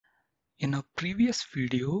In a previous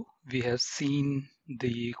video, we have seen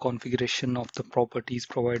the configuration of the properties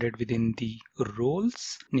provided within the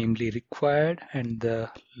roles, namely required and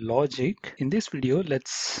the logic. In this video,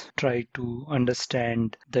 let's try to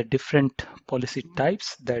understand the different policy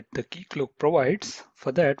types that the Keycloak provides.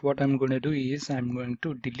 For that, what I'm going to do is I'm going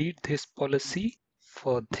to delete this policy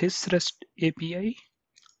for this REST API.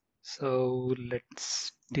 So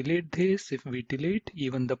let's delete this. If we delete,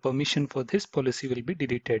 even the permission for this policy will be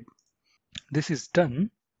deleted. This is done.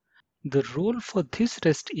 The role for this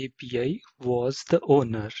REST API was the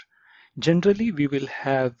owner. Generally, we will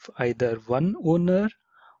have either one owner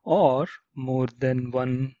or more than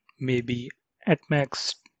one, maybe at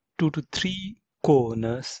max 2 to 3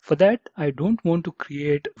 co-owners. For that, I don't want to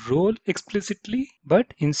create role explicitly,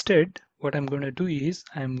 but instead what I'm going to do is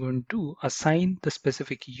I'm going to assign the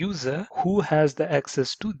specific user who has the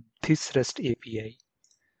access to this REST API.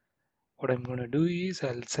 What I'm going to do is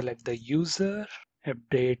I'll select the user,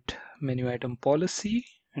 update menu item policy,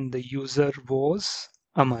 and the user was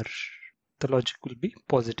Amar. The logic will be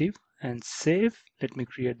positive and save. Let me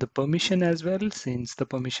create the permission as well, since the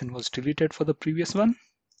permission was deleted for the previous one.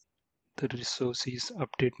 The resource is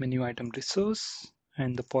update menu item resource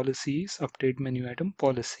and the policy is update menu item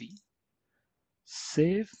policy.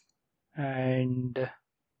 Save, and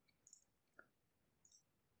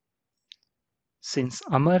since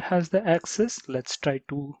Amar has the access, let's try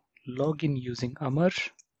to log in using Amar.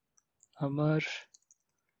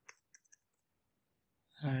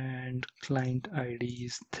 And client ID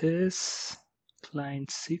is this,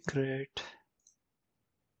 client secret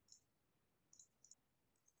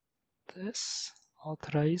this,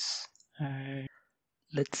 authorize, and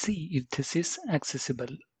let's see if this is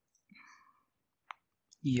accessible.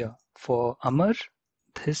 Yeah, for Amar,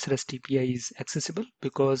 this REST API is accessible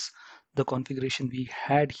because the configuration we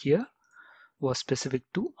had here was specific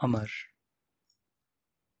to Amar.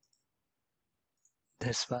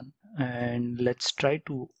 This one. And let's try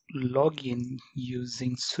to log in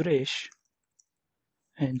using Suresh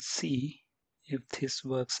and see if this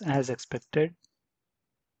works as expected.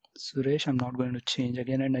 Suresh, I'm not going to change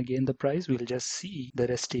again and again the price. We'll just see the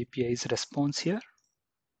REST API's response here.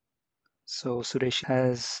 So Suresh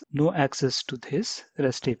has no access to this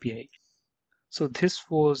REST API. So this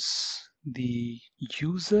was the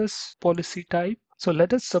user's policy type. So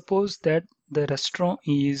let us suppose that the restaurant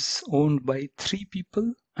is owned by 3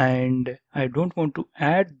 people and I don't want to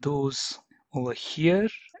add those over here.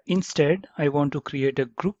 Instead, I want to create a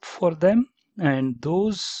group for them and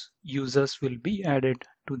those users will be added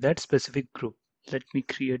to that specific group. Let me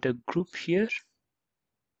create a group here.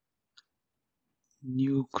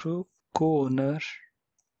 New group, co-owner,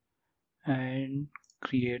 and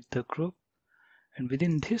create the group. And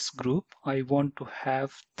within this group, I want to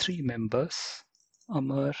have 3 members,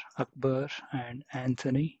 Amar, Akbar, and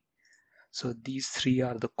Anthony. So these 3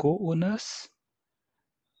 are the co-owners.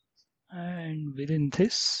 And within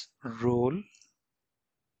this role,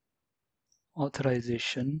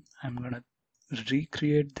 authorization, I'm going to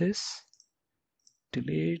recreate this,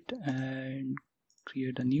 delete, and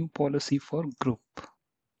create a new policy for group.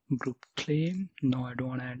 Group claim, no, I don't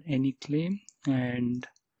want to add any claim, and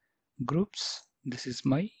groups, this is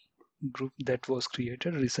my group that was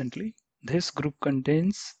created recently. This group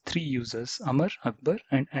contains 3 users, Amar, Akbar,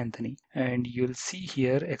 and Anthony. And you'll see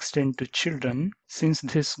here extend to children. Since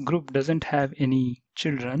this group doesn't have any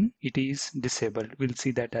children, it is disabled. We'll see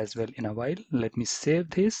that as well in a while. Let me save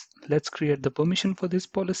this. Let's create the permission for this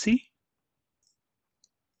policy.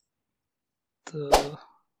 The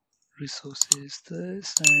resource is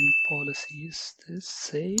this and policy is this,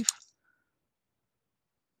 save.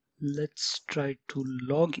 Let's try to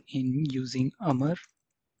log in using Amar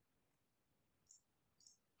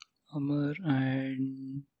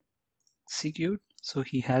and execute, so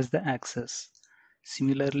he has the access.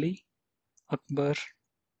 Similarly, Akbar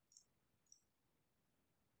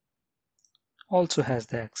also has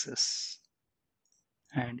the access,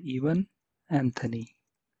 and even Anthony.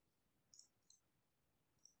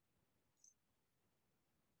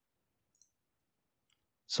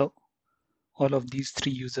 So all of these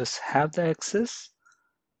 3 users have the access.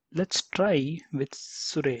 Let's try with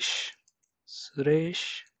Suresh.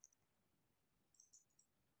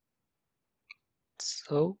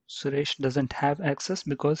 So Suresh doesn't have access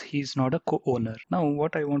because he's not a co-owner. Now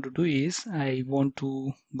what I want to do is I want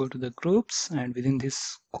to go to the groups, and within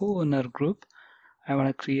this co-owner group, I want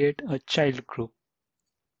to create a child group.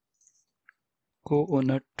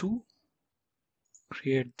 Co-owner 2,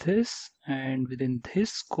 create this, and within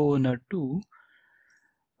this co-owner 2,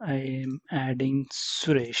 I am adding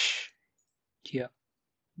Suresh here.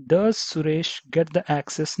 Does Suresh get the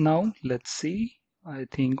access now? Let's see. I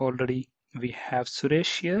think already we have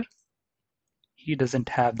Suresh here. He doesn't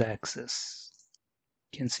have the access.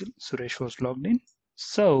 Cancel. Suresh was logged in.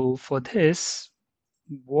 So for this,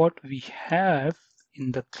 what we have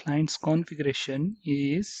in the client's configuration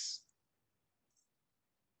is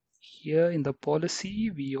here in the policy.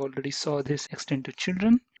 We already saw this extend to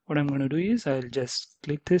children. What I'm going to do is I'll just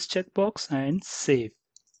click this checkbox and save.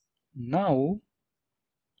 Now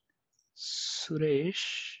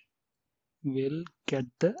Suresh will get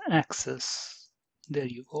the access. There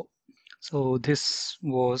you go. So this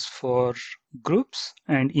was for groups,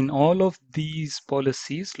 and in all of these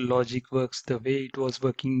policies, logic works the way it was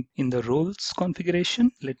working in the roles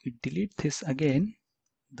configuration. Let me delete this again.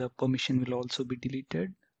 The permission will also be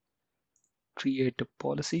deleted. Create a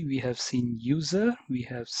policy. We have seen user, we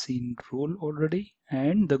have seen role already,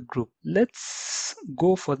 and the group. Let's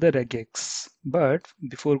go for the regex. But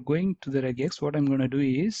before going to the regex, what I'm going to do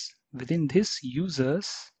is within this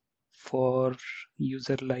users, for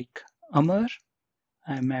user like Amar,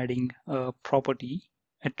 I'm adding a property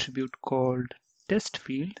attribute called test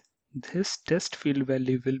field. This test field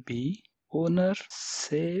value will be owner,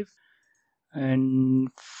 save. And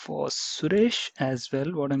for Suresh as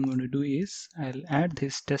well, what I'm going to do is I'll add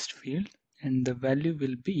this test field and the value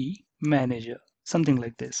will be manager, something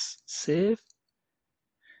like this. Save.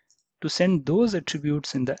 To send those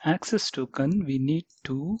attributes in the access token, we need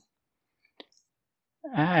to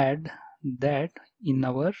add that in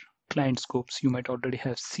our client scopes. You might already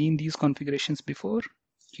have seen these configurations before.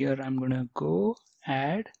 Here I'm going to go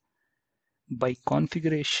add by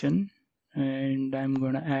configuration, and I'm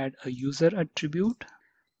going to add a user attribute.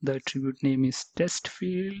 The attribute name is test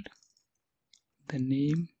field. The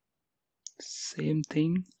name, same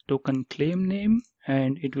thing, token claim name,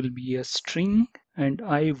 and it will be a string. And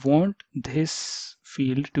I want this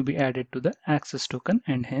field to be added to the access token,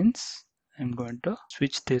 and hence I'm going to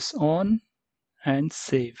switch this on and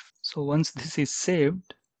save. So once this is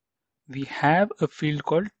saved, we have a field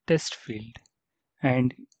called test field,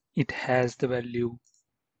 and it has the value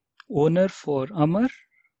owner for Amar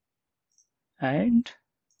and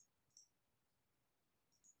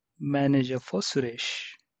manager for Suresh.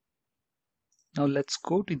 Now let's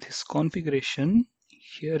go to this configuration.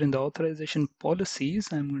 Here in the authorization policies,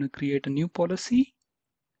 I'm going to create a new policy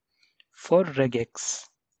for regex.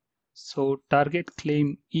 So target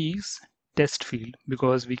claim is test field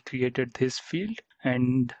because we created this field,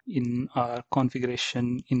 and in our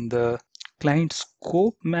configuration in the client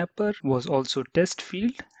scope mapper was also test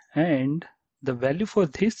field, and the value for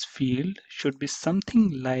this field should be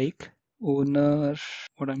something like owner.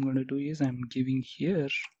 What I'm going to do is I'm giving here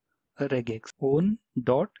a regex own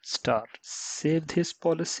dot star. Save this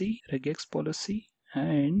policy, regex policy,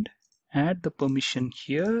 and add the permission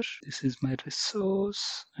here. This is my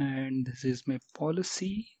resource and this is my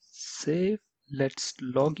policy. Save. Let's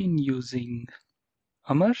log in using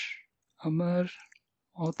Amar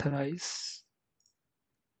authorize,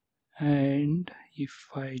 and if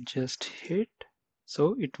I just hit,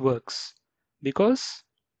 so it works because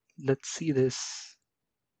let's see this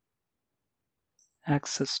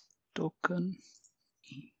access token,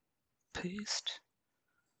 paste.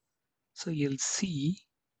 So you'll see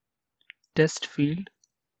test field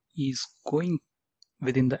is going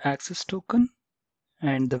within the access token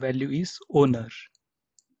and the value is owner.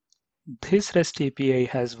 This REST API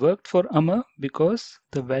has worked for Amma because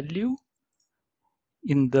the value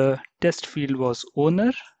in the test field was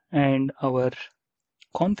owner, and our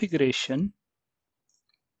configuration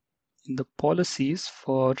in the policies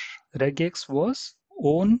for regex was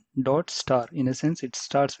own.star. In a sense, it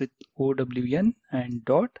starts with OWN and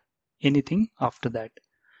dot anything after that.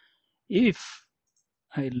 If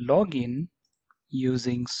I log in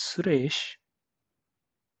using Suresh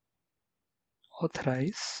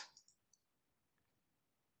authorize,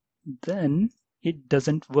 then it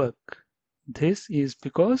doesn't work. This is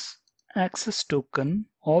because access token,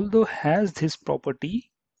 although has this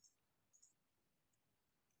property,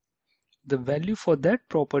 the value for that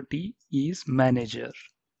property is manager,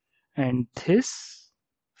 and this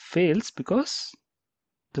fails because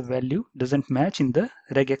the value doesn't match in the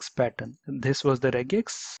regex pattern. This was the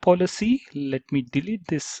regex policy. Let me delete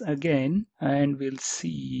this again and we'll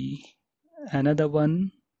see another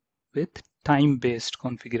one with time-based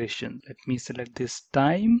configuration. Let me select this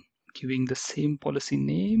time, giving the same policy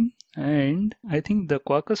name, and I think the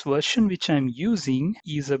Quarkus version which I'm using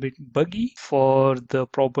is a bit buggy for the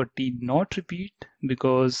property not repeat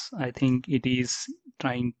because I think it is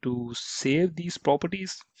trying to save these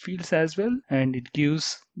properties fields as well, and it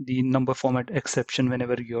gives the number format exception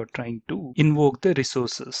whenever you're trying to invoke the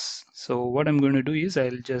resources. So what I'm going to do is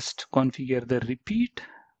I'll just configure the repeat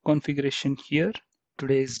configuration here.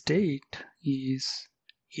 Today's date is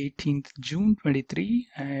 18th June 23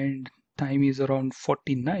 and time is around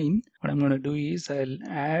 49. What I'm going to do is I'll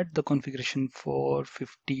add the configuration for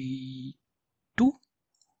 52.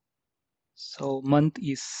 So month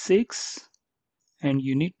is 6 and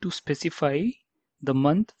you need to specify the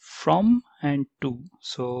month from and to.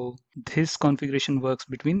 So this configuration works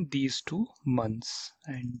between these two months,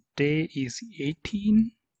 and day is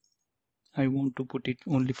 18. I want to put it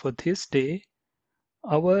only for this day.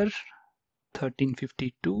 Hour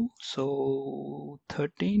 13:52. So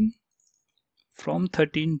 13, from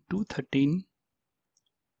 13 to 13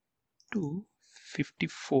 to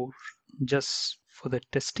 54, just for the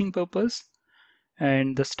testing purpose.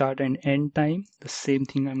 And the start and end time, the same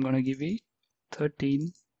thing I'm going to give it,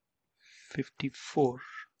 13:54.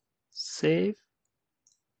 Save.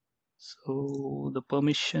 So the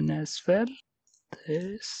permission as well,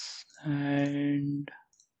 this, and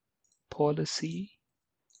policy.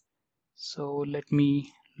 So let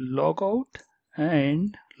me log out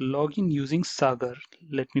and log in using Sagar.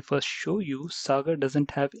 Let me first show you Sagar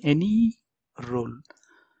doesn't have any role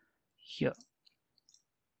here.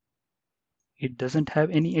 It doesn't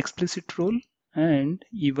have any explicit role, and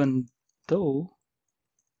even though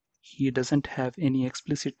he doesn't have any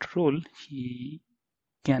explicit role, he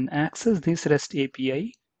can access this REST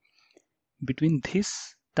API between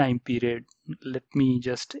this time period. Let me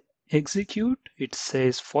just execute. It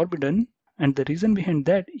says forbidden, and the reason behind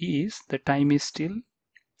that is the time is still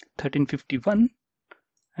 13:51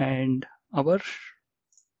 and our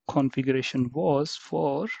configuration was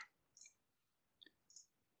for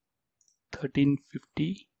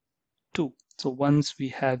 13:52. So once we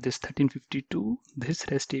have this 13:52, this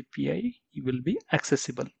REST API will be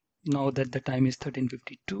accessible. Now that the time is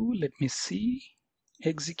 13:52, let me see,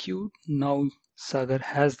 execute. Now Sagar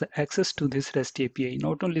has the access to this REST API.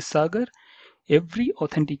 Not only Sagar, every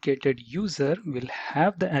authenticated user will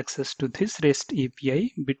have the access to this REST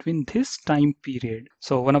API between this time period.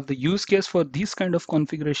 So one of the use case for this kind of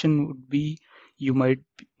configuration would be you might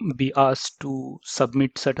be asked to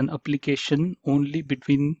submit certain application only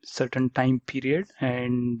between certain time period,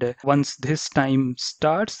 and once this time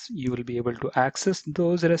starts you will be able to access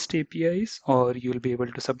those REST APIs, or you will be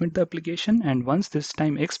able to submit the application, and once this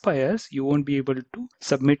time expires you won't be able to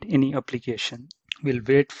submit any application. We'll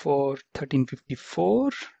wait for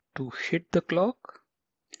 13:54 to hit the clock.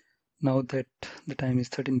 Now that the time is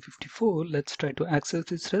 13:54, let's try to access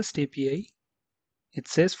this REST API. It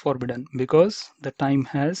says forbidden because the time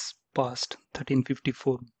has passed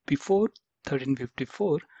 13:54. Before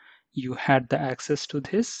 13:54, you had the access to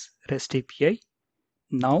this REST API.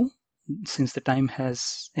 Now, since the time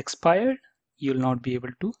has expired, you'll not be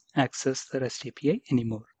able to access the REST API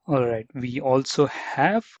anymore. All right, we also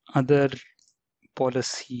have other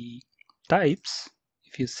policy types,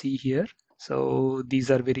 if you see here. So these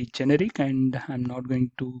are very generic and I'm not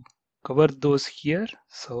going to cover those here.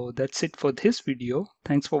 So that's it for this video.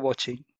 Thanks for watching.